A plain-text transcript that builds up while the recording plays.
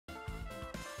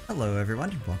Hello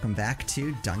everyone, welcome back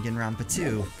to Danganronpa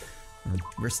 2.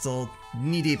 We're still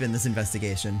knee-deep in this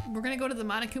investigation. We're gonna go to the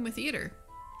Monokuma Theater.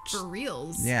 For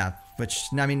reals. Yeah, which,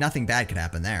 I mean, nothing bad could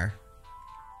happen there.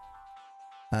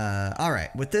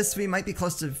 Alright, with this we might be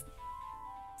close to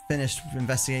finished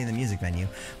investigating the music venue,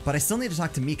 but I still need to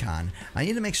talk to Mikan. I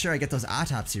need to make sure I get those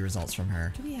autopsy results from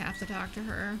her. Do we have to talk to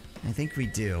her? I think we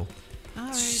do.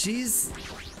 Alright. She's...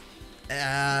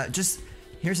 just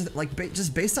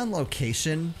based on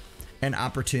location and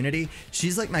opportunity,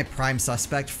 she's like my prime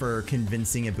suspect for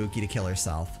convincing Ibuki to kill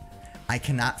herself. I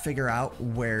cannot figure out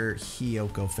where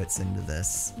Hiyoko fits into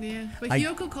this. Yeah, but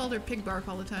Hiyoko called her pig bark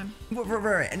all the time.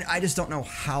 Right, and I just don't know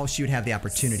how she would have the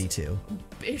opportunity to.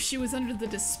 If she was under the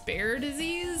despair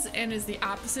disease and is the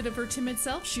opposite of her timid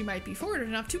self, she might be forward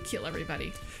enough to kill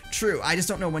everybody. True, I just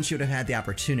don't know when she would have had the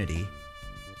opportunity.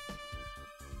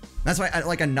 That's why,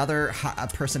 like, another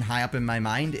person high up in my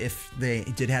mind, if they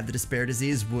did have the despair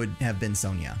disease, would have been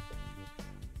Sonia.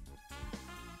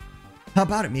 How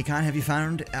about it, Mikan? Have you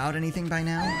found out anything by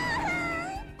now?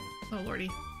 Oh, lordy.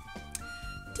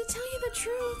 To tell you the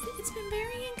truth, it's been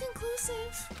very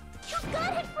inconclusive. You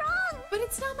got it wrong! But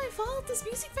it's not my fault. This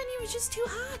music venue is just too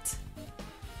hot.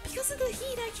 Because of the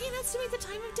heat, I can't estimate the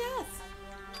time of death.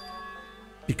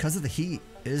 Because of the heat?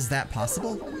 Is that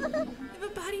possible? If a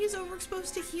body is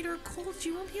overexposed to heat or cold,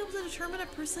 you won't be able to determine a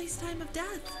precise time of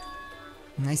death.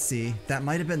 I see. That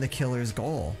might have been the killer's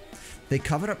goal. They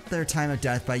covered up their time of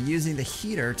death by using the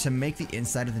heater to make the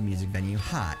inside of the music venue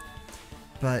hot.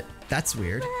 But that's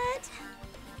weird. But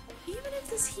even if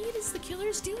this heat is the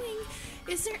killer's doing,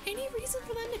 is there any reason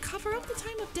for them to cover up the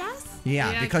time of death?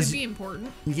 Yeah, because it could be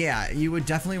important. Yeah, you would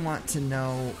definitely want to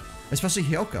know, especially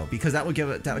Hiyoko, because that would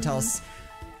tell us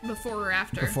before or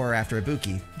after. Before or after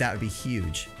Ibuki. That would be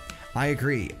huge. I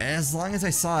agree. As long as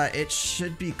I saw it, it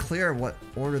should be clear what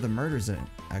order the murders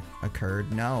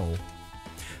occurred. No.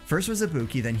 First was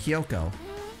Ibuki, then Hiyoko.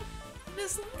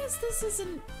 As long as this is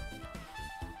an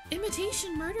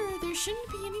imitation murder, there shouldn't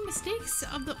be any mistakes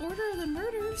of the order of the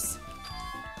murders.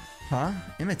 Huh?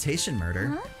 Imitation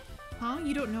murder? Huh?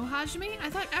 You don't know, Hajime? I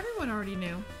thought everyone already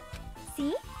knew.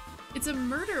 see? It's a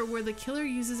murder where the killer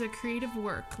uses a creative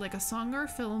work, like a song or a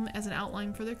film, as an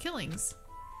outline for their killings.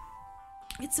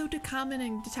 It's so common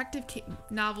in detective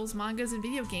novels, mangas, and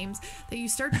video games that you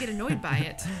start to get annoyed by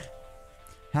it.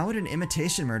 How would an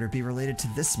imitation murder be related to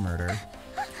this murder?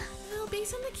 Well,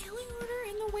 based on the killing order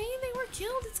and the way they were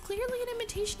killed, it's clearly an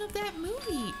imitation of that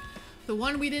movie. The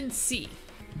one we didn't see.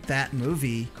 That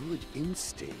movie? Good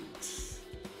instincts.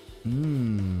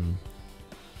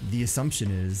 The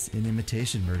assumption is an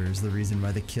imitation murder is the reason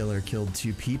why the killer killed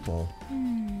two people.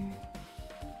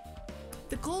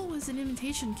 The goal was an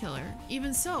imitation killer.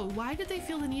 Even so, why did they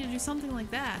feel the need to do something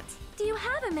like that? Do you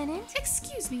have a minute?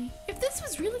 Excuse me, if this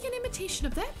was really an imitation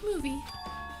of that movie,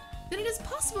 then it is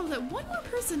possible that one more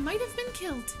person might have been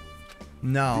killed.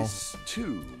 No. This,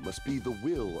 too, must be the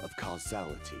will of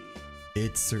causality.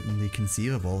 It's certainly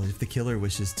conceivable if the killer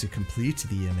wishes to complete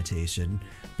the imitation,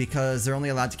 because they're only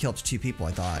allowed to kill up to two people,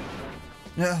 I thought.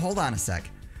 Hold on a sec.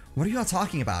 What are you all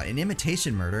talking about? An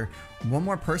imitation murder? One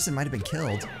more person might have been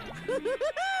killed.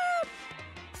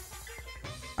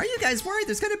 Are you guys worried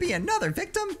there's gonna be another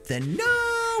victim? Then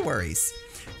no worries.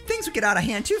 Things would get out of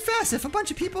hand too fast if a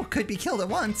bunch of people could be killed at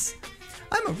once.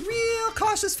 I'm a real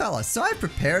cautious fella, so I've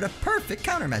prepared a perfect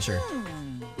countermeasure.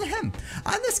 Ahem.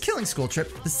 On this killing school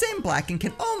trip, the same Blackened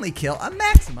can only kill a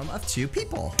maximum of 2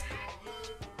 people.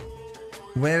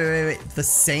 Wait. The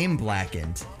same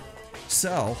Blackened.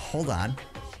 So, hold on.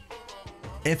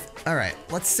 Alright,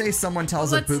 let's say someone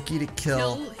tells Ibuki to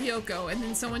kill Hiyoko, and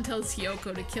then someone tells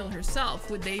Hiyoko to kill herself.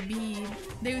 They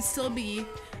would still be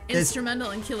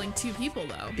instrumental in killing 2 people,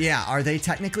 though. Yeah, are they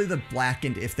technically the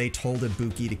Blackened if they told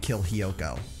Ibuki to kill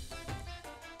Hiyoko?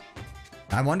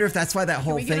 I wonder if that's why that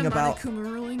whole thing about... Monokuma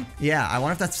ruling? Yeah, I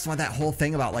wonder if that's why that whole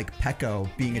thing about, like, Peko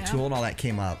being a tool and all that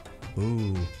came up.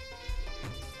 Ooh.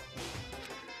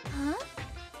 Huh?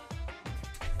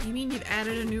 You mean you've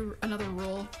added another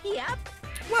rule? Yep.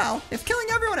 Well, if killing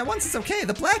everyone at once is okay,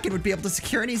 the Blackened would be able to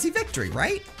secure an easy victory,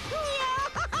 right?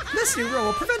 This new rule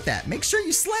will prevent that. Make sure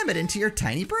you slam it into your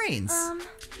tiny brains.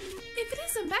 If it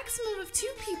is a maximum of 2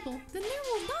 people, then there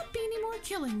will not be any more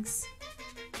killings.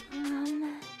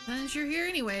 Since you're here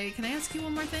anyway, can I ask you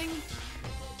one more thing?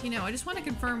 You know, I just want to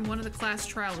confirm one of the class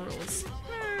trial rules.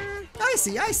 I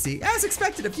see. As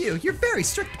expected of you, you're very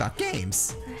strict about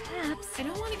games. Perhaps. I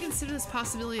don't want to consider this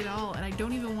possibility at all, and I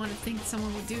don't even want to think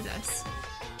someone would do this.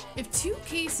 If 2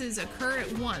 cases occur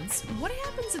at once, what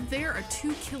happens if there are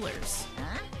 2 killers?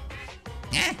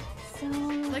 So...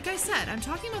 Like I said, I'm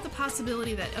talking about the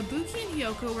possibility that Ibuki and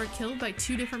Hiyoko were killed by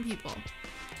 2 different people.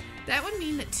 That would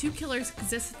mean that 2 killers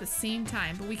exist at the same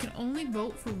time, but we can only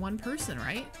vote for one person,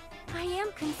 right? I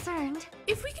am concerned.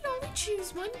 If we can only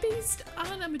choose one based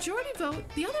on a majority vote,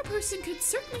 the other person could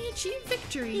certainly achieve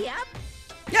victory. Yep.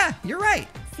 Yeah, you're right.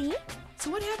 See? So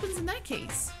what happens in that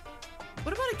case?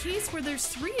 What about a case where there's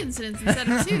 3 incidents instead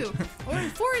of 2? Or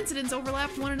 4 incidents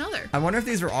overlap one another? I wonder if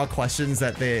these were all questions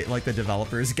that they, like, the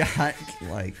developers got.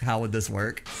 Like, how would this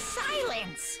work?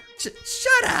 Silence!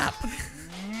 Shut up!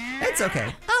 It's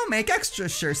okay. I'll make extra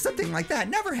sure something like that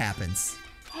never happens.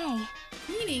 Hey.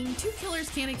 Meaning 2 killers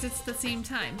can't exist at the same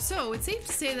time. So it's safe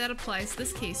to say that applies to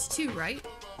this case too, right?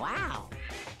 Wow.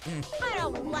 I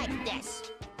don't like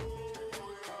this.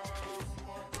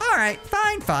 Alright,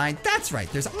 fine. That's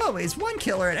right. There's always one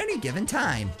killer at any given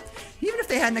time. Even if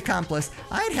they had an accomplice,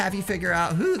 I'd have you figure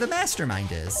out who the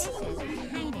mastermind is. This is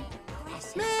kind of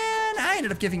impressive. Man, I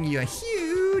ended up giving you a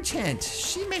huge hint.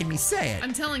 She made me say it.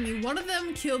 I'm telling you, one of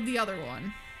them killed the other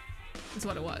one. Is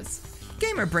what it was.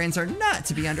 Gamer brains are not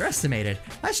to be underestimated.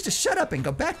 I should just shut up and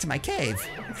go back to my cave.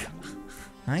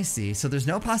 I see. So there's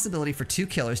no possibility for 2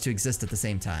 killers to exist at the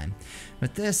same time.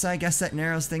 With this, I guess that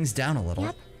narrows things down a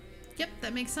little. Yep,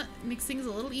 that makes things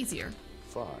a little easier.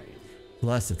 Fine.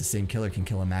 Plus, if the same killer can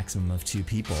kill a maximum of 2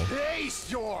 people,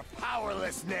 Face your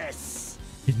powerlessness!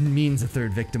 it means a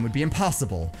 3rd victim would be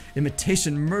impossible.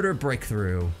 Imitation murder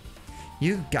breakthrough.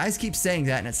 You guys keep saying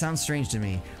that and it sounds strange to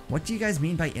me. What do you guys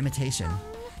mean by imitation?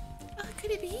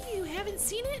 Could it be you haven't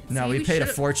seen it? No, See, we paid a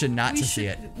fortune not to see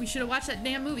it. We should have watched that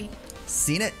damn movie.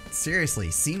 Seen it?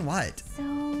 Seriously, seen what?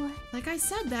 So... Like I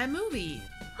said, that movie.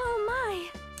 Oh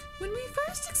my. When we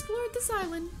first explored this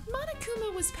island,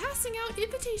 Monokuma was passing out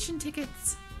invitation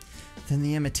tickets. Then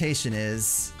the imitation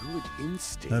is... Good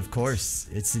instinct. Of course,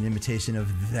 it's an imitation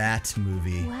of that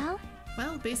movie.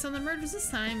 Well, based on the murders this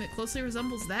time, it closely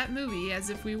resembles that movie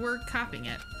as if we were copying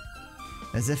it.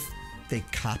 As if they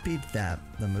copied the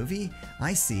movie?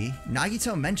 I see.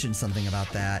 Nagito mentioned something about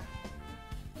that.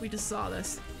 We just saw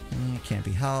this. It can't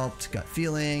be helped. Gut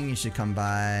feeling. You should come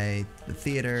by the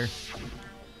theater.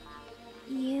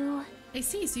 You... I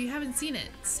see, so you haven't seen it.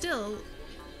 Still,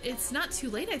 it's not too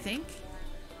late, I think.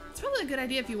 It's probably a good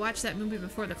idea if you watch that movie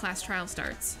before the class trial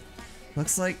starts.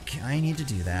 Looks like I need to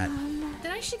do that.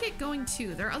 Then I should get going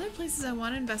too. There are other places I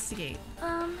want to investigate.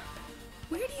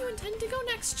 Where do you intend to go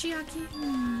next, Chiaki?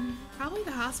 Probably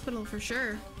the hospital for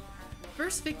sure.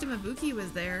 First victim Ibuki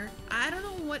was there. I don't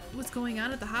know what was going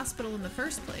on at the hospital in the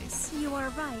first place. You are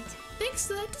right. Thanks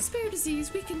to that despair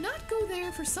disease, we cannot go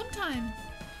there for some time.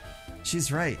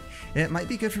 She's right. It might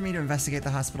be good for me to investigate the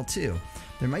hospital too.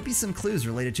 There might be some clues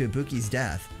related to Ibuki's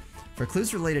death. For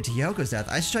clues related to Yoko's death,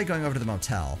 I should try going over to the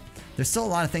motel. There's still a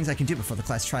lot of things I can do before the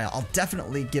class trial. I'll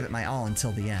definitely give it my all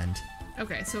until the end.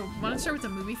 Okay, so want to start with the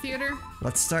movie theater?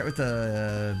 Let's start with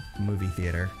the movie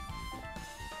theater.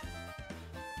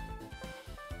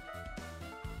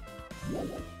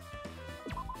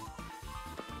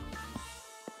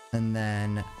 And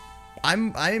then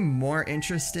I'm more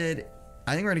interested.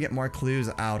 I think we're gonna get more clues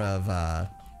out of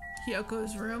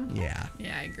Hyoko's room? yeah,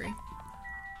 Yeah, I agree.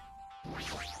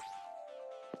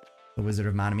 the Wizard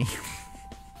of Monami.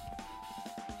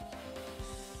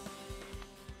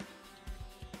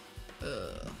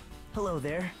 Hello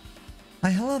there.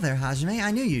 Hi, hello there, Hajime.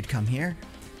 I knew you'd come here.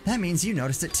 That means you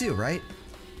noticed it too, right?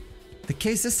 The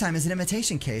case this time is an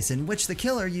imitation case in which the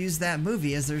killer used that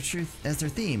movie as their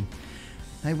theme.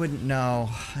 I wouldn't know.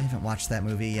 I haven't watched that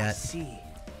movie yet.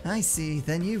 I see.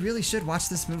 Then you really should watch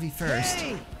this movie first.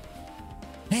 Hey!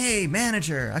 Hey,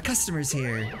 manager, a customer's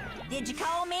here. Did you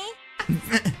call me?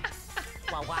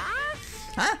 What?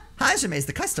 Huh? Hajime's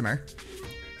the customer.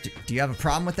 Do you have a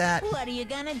problem with that? What are you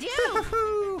gonna do?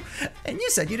 Woohoo! And you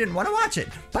said you didn't want to watch it,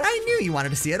 but I knew you wanted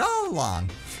to see it all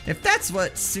along. If that's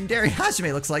what Tsundere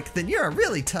Hajime looks like, then you're a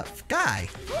really tough guy.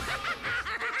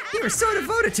 You were so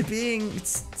devoted to being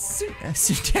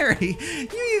Tsundere,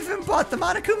 you even bought the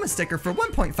Monokuma sticker for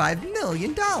 $1.5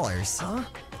 million. Huh?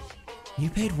 You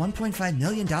paid $1.5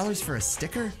 million for a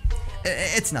sticker?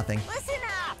 It's nothing. Listen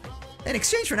up! In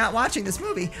exchange for not watching this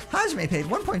movie, Hajime paid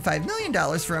 $1.5 million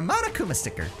for a Monokuma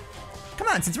sticker. Come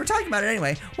on, since we're talking about it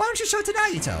anyway, why don't you show it to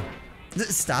Nagito?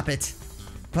 Stop it.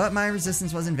 But my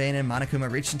resistance was in vain and Monokuma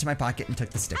reached into my pocket and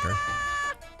took the sticker.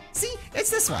 See,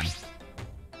 it's this one.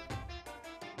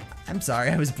 I'm sorry,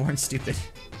 I was born stupid.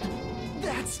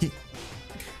 That's...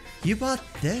 You bought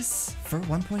this for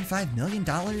 $1.5 million?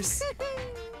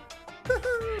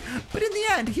 But in the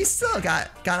end, he still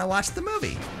gotta watch the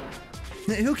movie.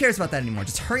 Who cares about that anymore?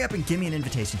 Just hurry up and give me an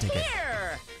invitation ticket.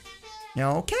 Here!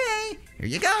 Okay, here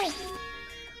you go.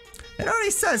 It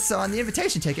already says so on the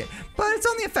invitation ticket, but it's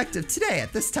only effective today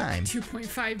at this time.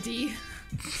 2.5D.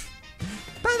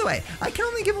 By the way, I can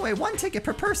only give away 1 ticket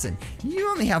per person. You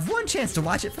only have 1 chance to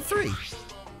watch it for free.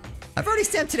 I've already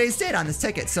stamped today's date on this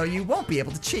ticket, so you won't be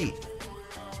able to cheat.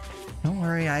 Don't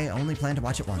worry, I only plan to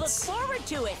watch it once. Look forward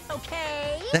to it,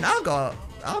 okay? Then I'll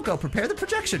go prepare the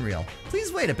projection reel.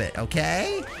 Please wait a bit,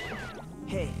 okay?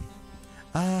 Hey,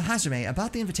 Hajime,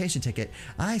 about the invitation ticket,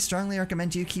 I strongly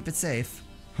recommend you keep it safe.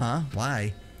 Huh?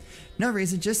 Why? No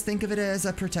reason, just think of it as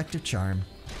a protective charm.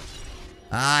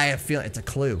 I feel it's a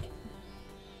clue.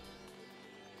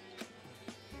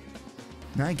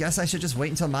 I guess I should just wait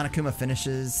until Monokuma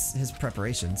finishes his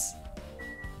preparations.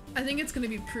 I think it's going to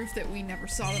be proof that we never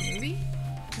saw the movie,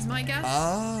 is my guess.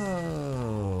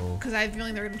 Oh. Because I have a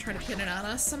feeling they're going to try to pin it on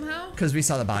us somehow. Because we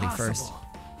saw the body Possible. first.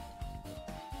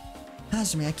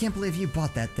 Hajime, I can't believe you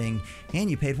bought that thing, and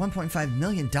you paid $1.5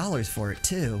 million for it,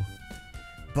 too.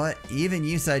 But even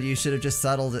you said you should have just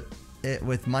settled it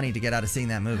with money to get out of seeing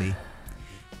that movie.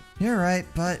 You're right,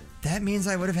 but that means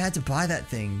I would have had to buy that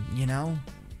thing, you know?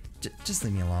 Just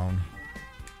leave me alone.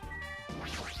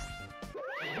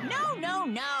 No, no,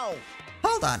 no.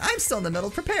 Hold on, I'm still in the middle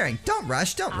of preparing. Don't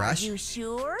rush, don't rush. Are you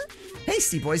sure?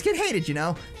 Hasty boys get hated, you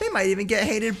know. They might even get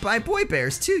hated by boy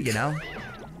bears, too, you know.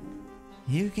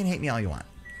 You can hate me all you want.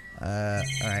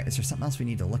 Alright, is there something else we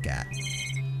need to look at?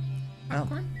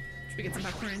 Popcorn? Should we get some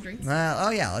popcorn and drinks?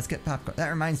 Oh yeah, let's get popcorn. That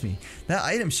reminds me. That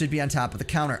item should be on top of the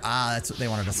counter. Ah, that's what they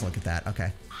wanted us to look at that.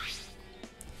 Okay.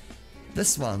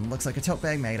 This one looks like a tote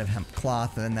bag made of hemp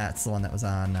cloth, and that's the one that was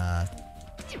on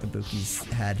Ibuki's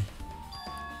head.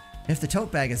 If the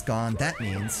tote bag is gone, that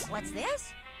means... What's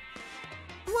this?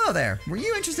 Whoa there, were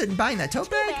you interested in buying that tote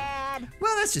bag? Bad.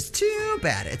 Well, that's just too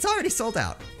bad. It's already sold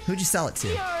out. Who'd you sell it to?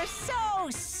 You're so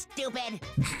stupid.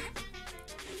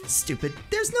 Stupid.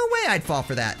 There's no way I'd fall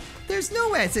for that. There's no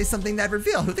way I'd say something that'd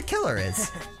reveal who the killer is.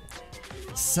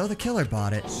 So the killer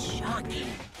bought it. Shocking.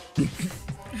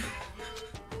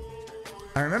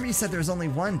 I remember you said there was only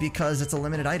one because it's a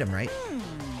limited item, right?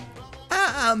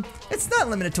 It's not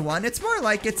limited to one. It's more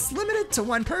like it's limited to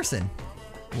one person.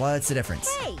 What's the difference?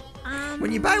 Hey,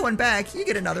 When you buy one bag, you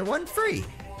get another one free.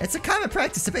 It's a common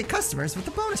practice to pay customers with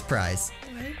a bonus prize.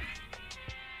 What?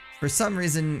 For some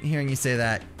reason, hearing you say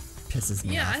that pisses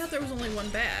me Yeah, off. I thought there was only one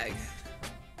bag.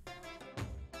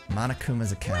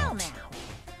 Monokuma's well account. now.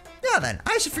 Now then,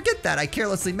 I should forget that I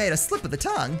carelessly made a slip of the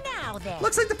tongue. Now then.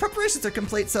 Looks like the preparations are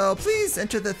complete, so please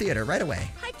enter the theater right away.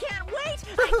 I can't wait.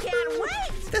 I can't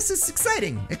wait. This is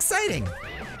exciting, exciting.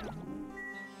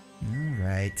 All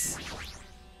right.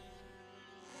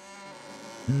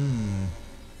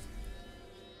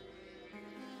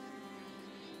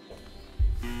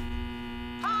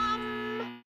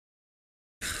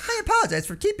 I apologize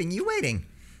for keeping you waiting.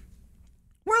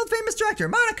 World famous director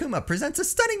Monokuma presents a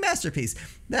stunning masterpiece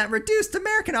that reduced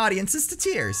American audiences to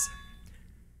tears.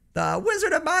 The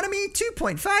Wizard of Monami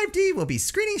 2.5D will be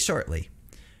screening shortly.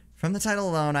 From the title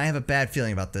alone, I have a bad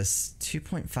feeling about this.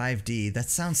 2.5D, that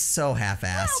sounds so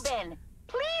half-assed. Well then,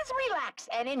 please relax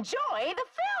and enjoy the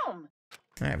film.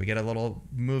 Alright, we get a little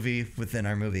movie within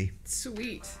our movie.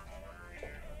 Sweet.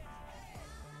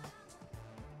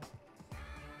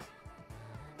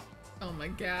 Oh my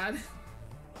god.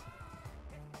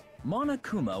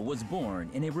 Monokuma was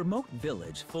born in a remote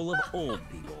village full of old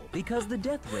people because the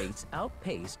death rates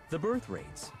outpaced the birth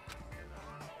rates.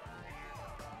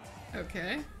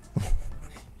 Okay.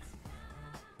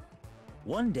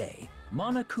 One day,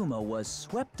 Monokuma was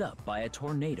swept up by a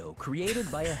tornado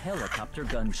created by a helicopter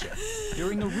gunship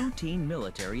during a routine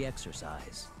military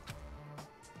exercise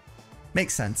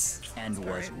Makes sense. and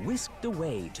was right. whisked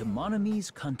away to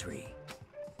Monami's country.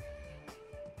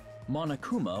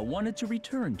 Monokuma wanted to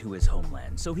return to his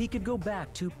homeland so he could go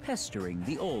back to pestering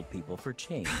the old people for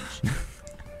change.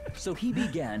 So he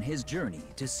began his journey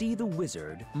to see the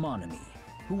wizard Monami,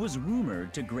 who was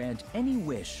rumored to grant any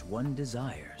wish one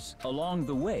desires. Along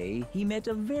the way, he met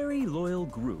a very loyal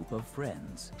group of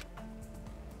friends.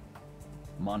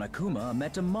 Monokuma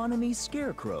met a Monami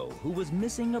scarecrow who was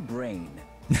missing a brain.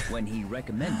 When he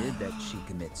recommended that she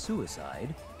commit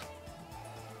suicide,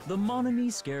 the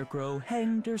Monami scarecrow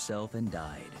hanged herself and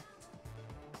died.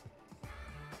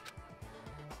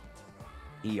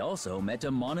 He also met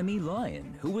a Monami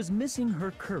lion who was missing her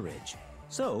courage,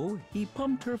 so he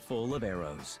pumped her full of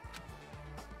arrows.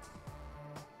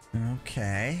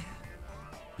 Okay.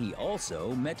 He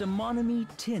also met a Monami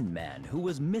tin man who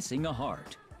was missing a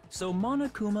heart, so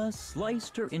Monokuma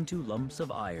sliced her into lumps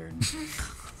of iron.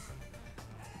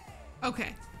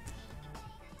 Okay.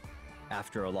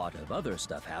 After a lot of other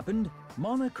stuff happened,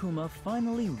 Monokuma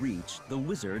finally reached the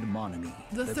wizard Monami.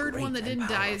 The third one great that and didn't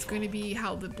die is powerful. going to be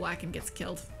how the Blacken gets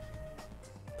killed.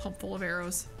 Pump full of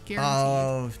arrows. Guaranteed.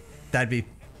 Oh, that'd be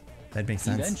That makes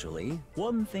sense. Eventually,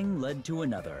 one thing led to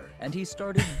another, and he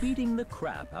started beating the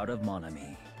crap out of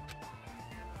Monami.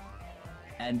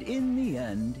 And in the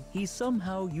end, he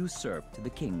somehow usurped the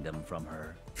kingdom from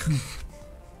her.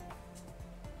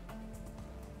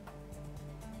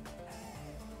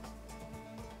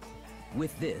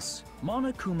 With this,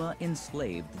 Monokuma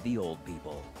enslaved the old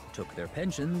people, took their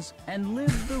pensions, and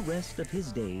lived the rest of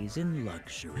his days in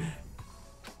luxury.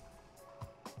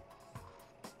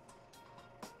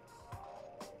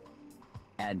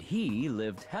 And he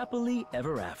lived happily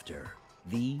ever after.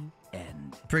 The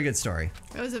end. Pretty good story.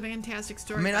 That was a fantastic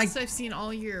story. I mean, Best I've seen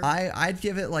all year. I'd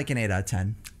give it like an 8 out of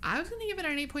 10. I was gonna give it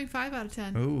an 8.5 out of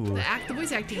 10. Ooh. The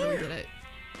voice acting really did it.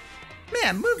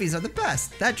 Man, movies are the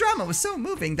best. That drama was so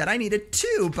moving that I needed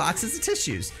 2 boxes of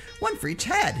tissues, 1 for each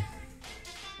head.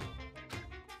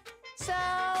 So.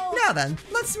 Now then,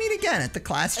 let's meet again at the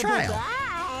class trial.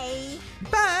 Bye.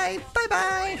 Bye.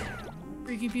 Bye-bye.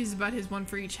 Are you confused about his 1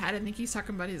 for each head? I think he's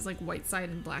talking about his like white side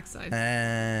and black side.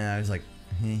 I was like,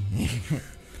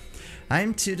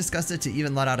 I'm too disgusted to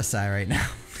even let out a sigh right now.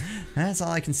 That's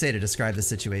all I can say to describe the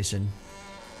situation.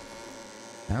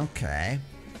 Okay.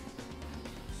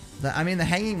 I mean, the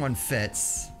hanging one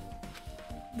fits.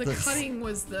 The cutting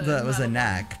was the the metal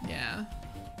neck. one. Yeah.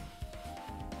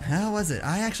 How was it?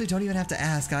 I actually don't even have to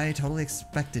ask. I totally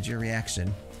expected your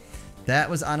reaction. That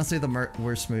was honestly the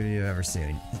worst movie you've ever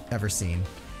seen.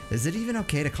 Is it even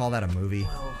okay to call that a movie?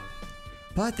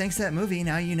 But thanks to that movie,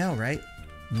 now you know, right?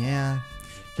 Yeah.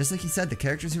 Just like you said, the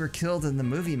characters who were killed in the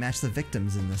movie match the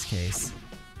victims in this case.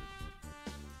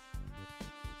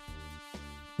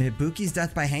 Ibuki's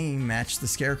death by hanging matched the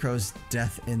Scarecrow's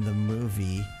death in the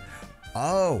movie.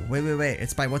 Oh, wait.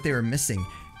 It's by what they were missing.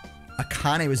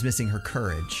 Akane was missing her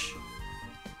courage.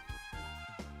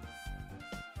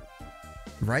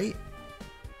 Right?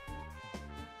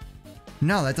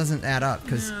 No, that doesn't add up,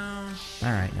 because... No.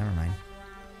 Alright, never mind.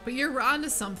 But you're onto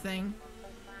something.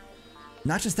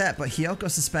 Not just that, but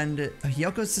Hyoko's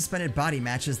suspended body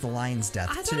matches the lion's death,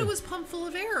 I too. thought it was pumped full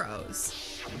of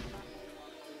arrows.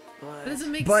 That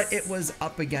doesn't make But it was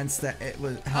up against that. It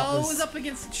was. It was up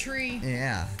against a tree.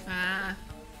 Yeah. Ah.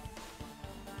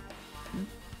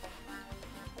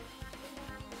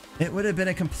 It would have been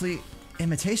a complete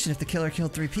imitation if the killer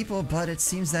killed 3 people, but it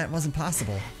seems that wasn't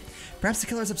possible. Perhaps the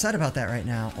killer's upset about that right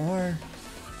now, or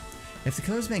if the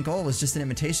killer's main goal was just an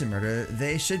imitation murder,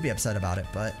 they should be upset about it,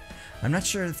 but I'm not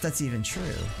sure if that's even true.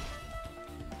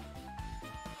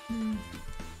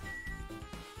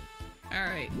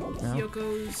 Alright. No?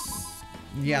 Hyoko's...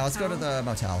 Yeah, let's go to the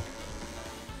motel.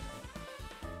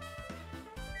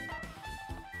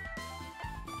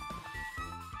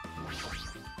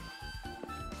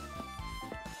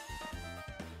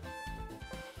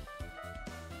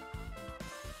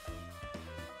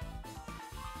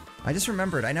 I just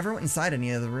remembered, I never went inside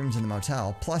any of the rooms in the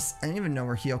motel. Plus, I didn't even know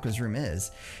where Hyoko's room is.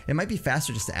 It might be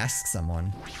faster just to ask someone.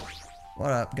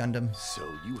 What up, Gundam? So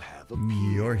you have a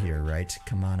You're here, right?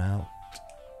 Come on out.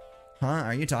 Huh?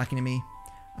 Are you talking to me?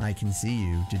 I can see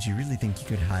you. Did you really think you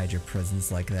could hide your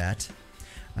presence like that?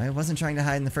 I wasn't trying to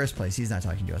hide in the first place. He's not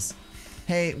talking to us.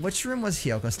 Hey, which room was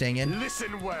Hyoko staying in?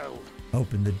 Listen well.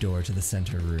 Open the door to the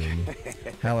center room.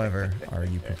 However, are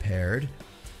you prepared?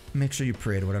 Make sure you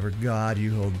pray to whatever god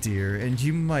you hold dear, and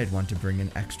you might want to bring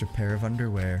an extra pair of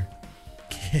underwear.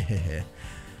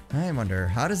 I wonder,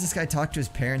 how does this guy talk to his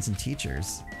parents and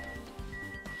teachers?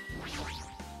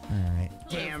 Alright.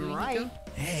 Damn right.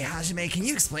 Hey, Hajime, can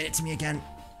you explain it to me again?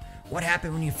 What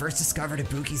happened when you first discovered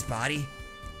Ibuki's body?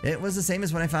 It was the same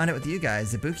as when I found it with you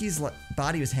guys. Ibuki's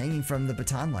body was hanging from the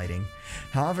baton lighting.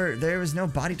 However, there was no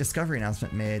body discovery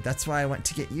announcement made. That's why I went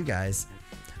to get you guys.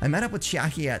 I met up with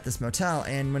Chiaki at this motel,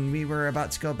 and when we were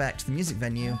about to go back to the music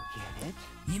venue,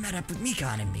 you met up with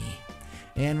Mikan and me.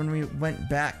 And when we went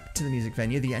back to the music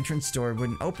venue, the entrance door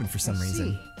wouldn't open for some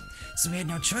reason. So we had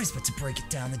no choice but to break it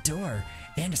down the door,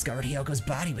 and discovered Hyoko's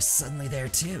body was suddenly there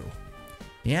too.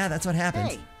 Yeah, that's what happened.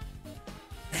 Hey.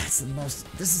 This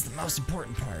is the most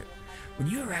important part. When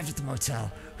you arrived at the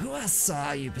motel, who else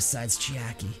saw you besides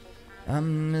Chiaki?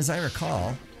 As I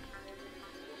recall...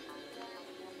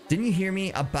 Didn't you hear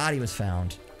me? A body was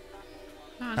found.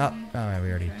 Oh, yeah, we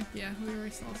already... Okay. Yeah, we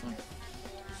already saw this one.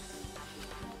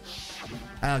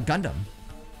 Gundam.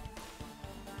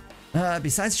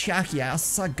 Besides Chiaki, I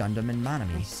also saw Gundam and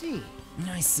Monami.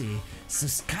 I see. So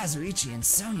Kazuichi and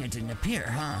Sonya didn't appear,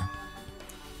 huh?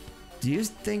 Do you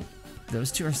think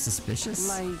those two are suspicious?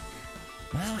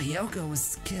 Well, Hyoko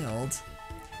was killed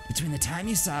between the time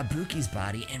you saw Ibuki's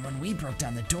body and when we broke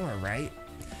down the door, right?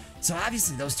 So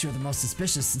obviously those two are the most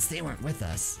suspicious since they weren't with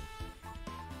us.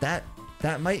 That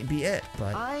might be it,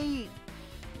 but...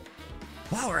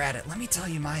 While we're at it, let me tell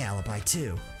you my alibi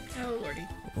too. Oh, lordy.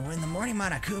 When the morning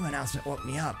Monokuma announcement woke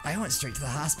me up, I went straight to the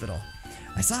hospital.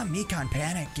 I saw Mikan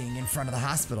panicking in front of the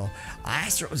hospital. I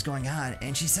asked her what was going on,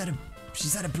 and she said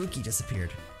Ibuki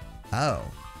disappeared. Oh.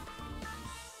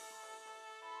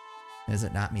 Is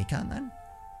it not Mikan then?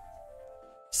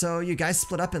 So you guys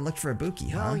split up and looked for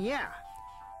Ibuki, huh? Oh, yeah.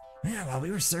 Yeah, while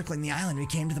we were circling the island, we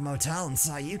came to the motel and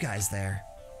saw you guys there.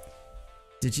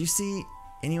 Did you see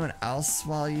anyone else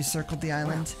while you circled the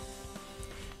island?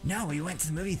 No, we went to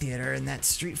the movie theater in that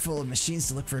street full of machines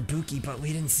to look for Ibuki, but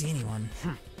we didn't see anyone.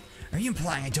 Are you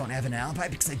implying I don't have an alibi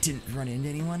because I didn't run into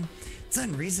anyone? It's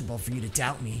unreasonable for you to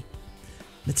doubt me.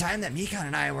 The time that Mikan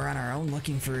and I were on our own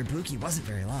looking for Ibuki wasn't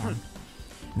very long.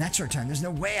 In that short time, there's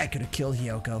no way I could have killed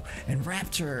Hiyoko and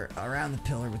wrapped her around the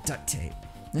pillar with duct tape.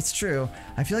 It's true,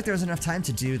 I feel like there was enough time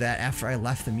to do that after I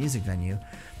left the music venue.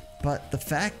 But the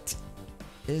fact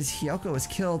is Hiyoko was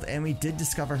killed and we did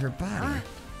discover her body.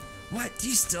 What? Do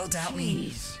you still doubt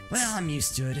me? Well, I'm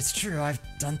used to it. It's true. I've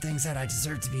done things that I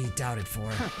deserve to be doubted for.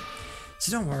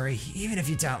 So don't worry. Even if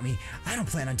you doubt me, I don't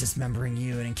plan on dismembering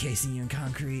you and encasing you in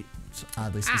concrete. It's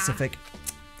oddly specific.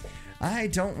 I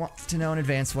don't want to know in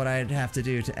advance what I'd have to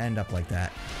do to end up like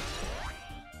that.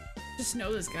 Just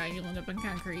know this guy, you'll end up in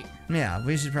concrete. Yeah,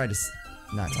 we should probably just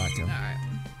not talk to him.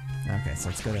 Alright. Okay, so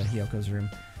let's go to Hiyoko's room.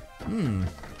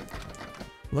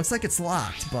 Looks like it's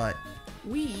locked, but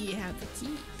We have the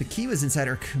key. the key was inside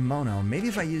her kimono. Maybe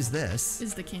if I use this,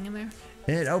 Is the king in there?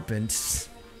 it opened.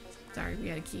 Sorry, we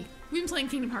had a key. We've been playing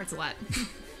Kingdom Hearts a lot.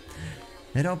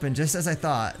 It opened just as I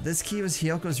thought. This key was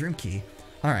Hiyoko's room key.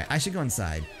 Alright, I should go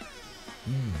inside.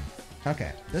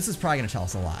 Okay, this is probably going to tell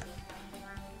us a lot.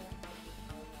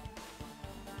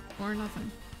 Or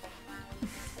nothing.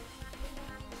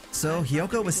 So,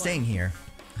 Hiyoko was staying here.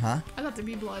 Huh? I thought there'd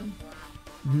be blood.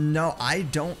 No, I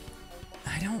don't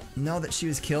know that she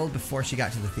was killed before she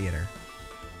got to the theater.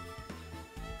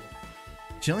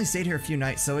 She only stayed here a few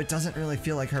nights, so it doesn't really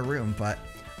feel like her room, but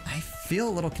I feel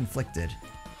a little conflicted.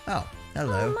 Oh,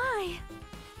 hello. Oh my.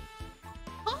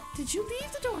 Oh, did you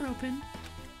leave the door open?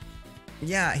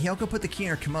 Yeah, Hiyoko put the key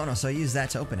in her kimono, so I used that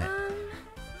to open it.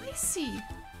 I see.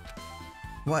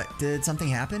 What, did something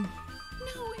happen?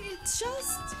 No, it's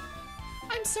just...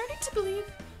 I'm starting to believe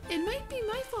it might be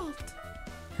my fault.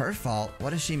 Her fault?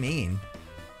 What does she mean?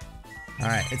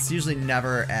 Alright, it's usually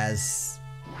never as...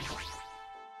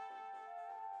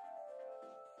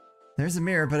 There's a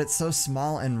mirror, but it's so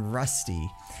small and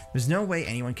rusty. There's no way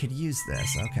anyone could use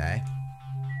this. Okay.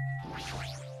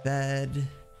 Bed...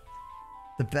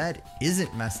 The bed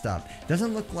isn't messed up.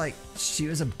 Doesn't look like she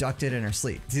was abducted in her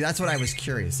sleep. See, that's what I was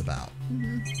curious about.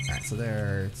 Alright, so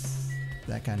there's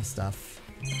that kind of stuff.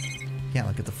 Can't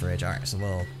look at the fridge. Alright, so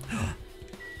we'll...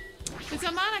 It's a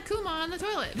Monokuma on the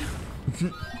toilet.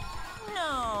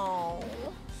 No.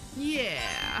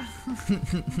 Yeah.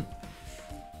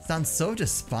 Sounds so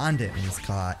despondent when he's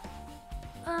caught.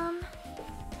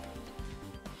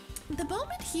 The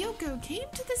moment Hiyoko came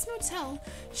to this motel,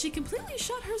 she completely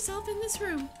shut herself in this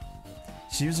room.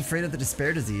 She was afraid of the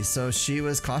despair disease, so she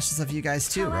was cautious of you guys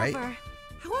too, right?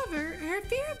 However, her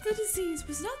fear of the disease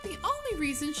was not the only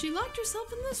reason she locked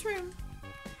herself in this room.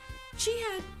 She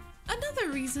had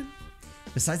another reason.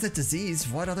 Besides that disease,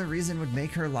 what other reason would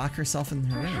make her lock herself in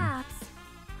her Perhaps.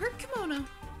 Her kimono. room?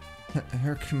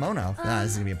 Her kimono.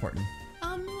 This is gonna be important.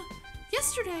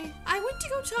 Yesterday, I went to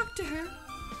go talk to her.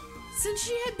 Since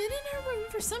she had been in her room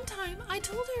for some time, I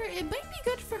told her it might be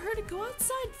good for her to go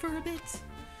outside for a bit.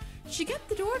 She kept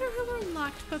the door to her room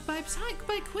locked, but by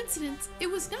coincidence, it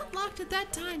was not locked at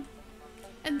that time.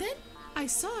 And then, I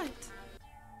saw it.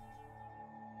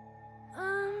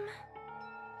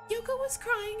 Yoko was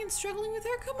crying and struggling with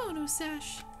her kimono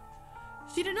sash.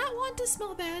 She did not want to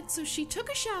smell bad, so she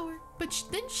took a shower, but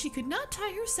then she could not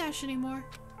tie her sash anymore.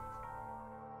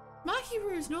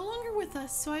 Mahiru is no longer with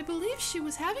us, so I believe she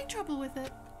was having trouble with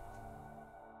it.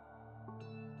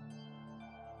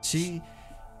 She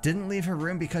didn't leave her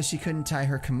room because she couldn't tie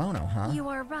her kimono, huh? You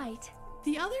are right.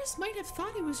 The others might have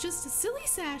thought it was just a silly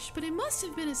sash, but it must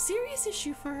have been a serious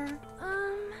issue for her.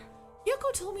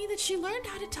 Yoko told me that she learned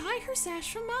how to tie her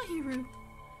sash from Mahiru.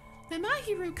 Then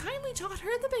Mahiru kindly taught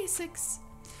her the basics.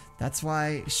 That's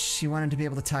why she wanted to be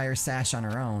able to tie her sash on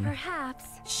her own. Perhaps.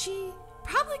 She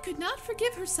probably could not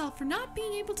forgive herself for not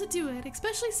being able to do it,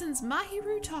 especially since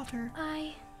Mahiru taught her.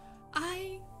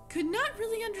 I could not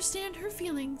really understand her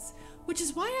feelings, which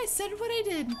is why I said what I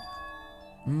did.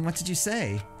 What did you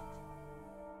say?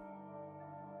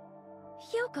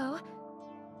 Hyoko,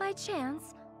 by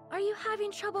chance, are you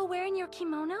having trouble wearing your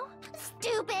kimono?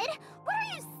 Stupid! What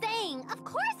are you saying? Of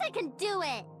course I can do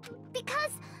it!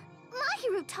 Because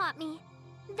Mahiru taught me.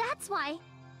 That's why.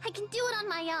 I can do it on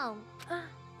my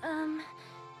own.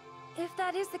 If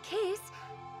that is the case,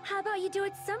 how about you do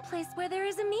it someplace where there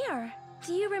is a mirror?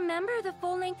 Do you remember the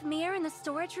full-length mirror in the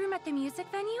storage room at the music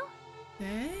venue?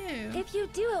 Oh. If you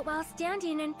do it while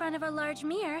standing in front of a large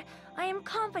mirror, I am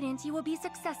confident you will be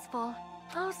successful.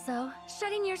 Also,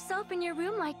 shutting yourself in your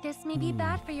room like this may be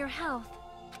bad for your health.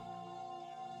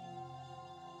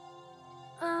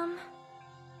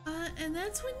 And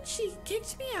that's when she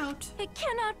kicked me out. It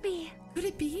cannot be. Could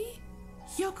it be?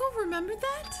 Yoko remembered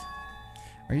that?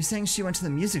 Are you saying she went to the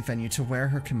music venue to wear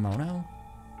her kimono?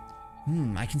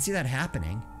 I can see that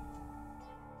happening.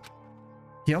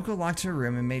 Yoko locked her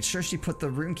room and made sure she put the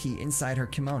room key inside her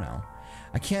kimono.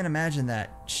 I can't imagine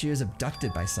that she was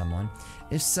abducted by someone.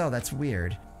 If so, that's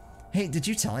weird. Hey, did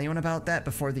you tell anyone about that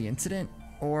before the incident?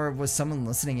 Or was someone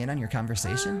listening in on your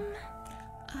conversation?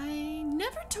 I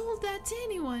never told that to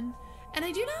anyone. And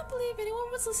I do not believe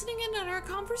anyone was listening in on our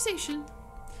conversation.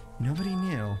 Nobody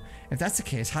knew. If that's the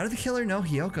case, how did the killer know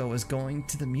Hiyoko was going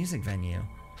to the music venue?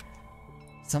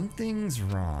 Something's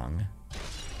wrong.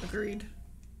 Agreed.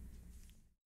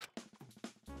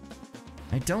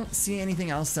 I don't see anything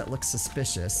else that looks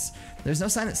suspicious. There's no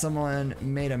sign that someone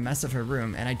made a mess of her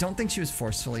room, and I don't think she was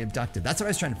forcefully abducted. That's what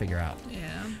I was trying to figure out.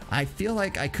 Yeah. I feel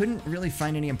like I couldn't really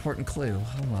find any important clue.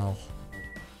 Oh well.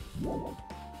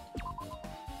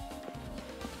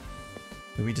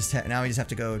 We just now we just have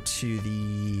to go to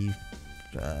the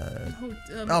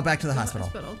back to the hospital.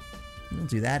 We'll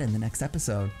do that in the next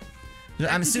episode.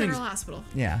 I'm assuming General Hospital.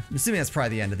 Yeah, I'm assuming that's probably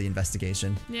the end of the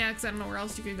investigation. Yeah, because I don't know where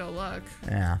else you could go look.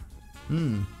 Yeah.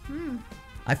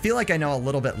 I feel like I know a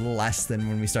little bit less than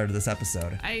when we started this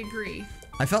episode. I agree.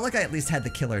 I felt like I at least had the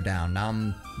killer down. Now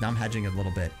I'm hedging a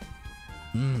little bit.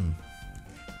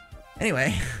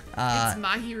 Anyway, it's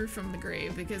Mahiru from the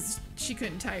grave because she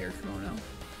couldn't tie her kimono.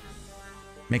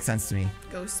 Makes sense to me.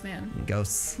 Ghosts, man.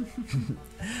 Ghosts.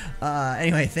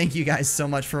 Anyway, thank you guys so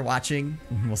much for watching.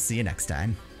 We'll see you next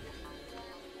time.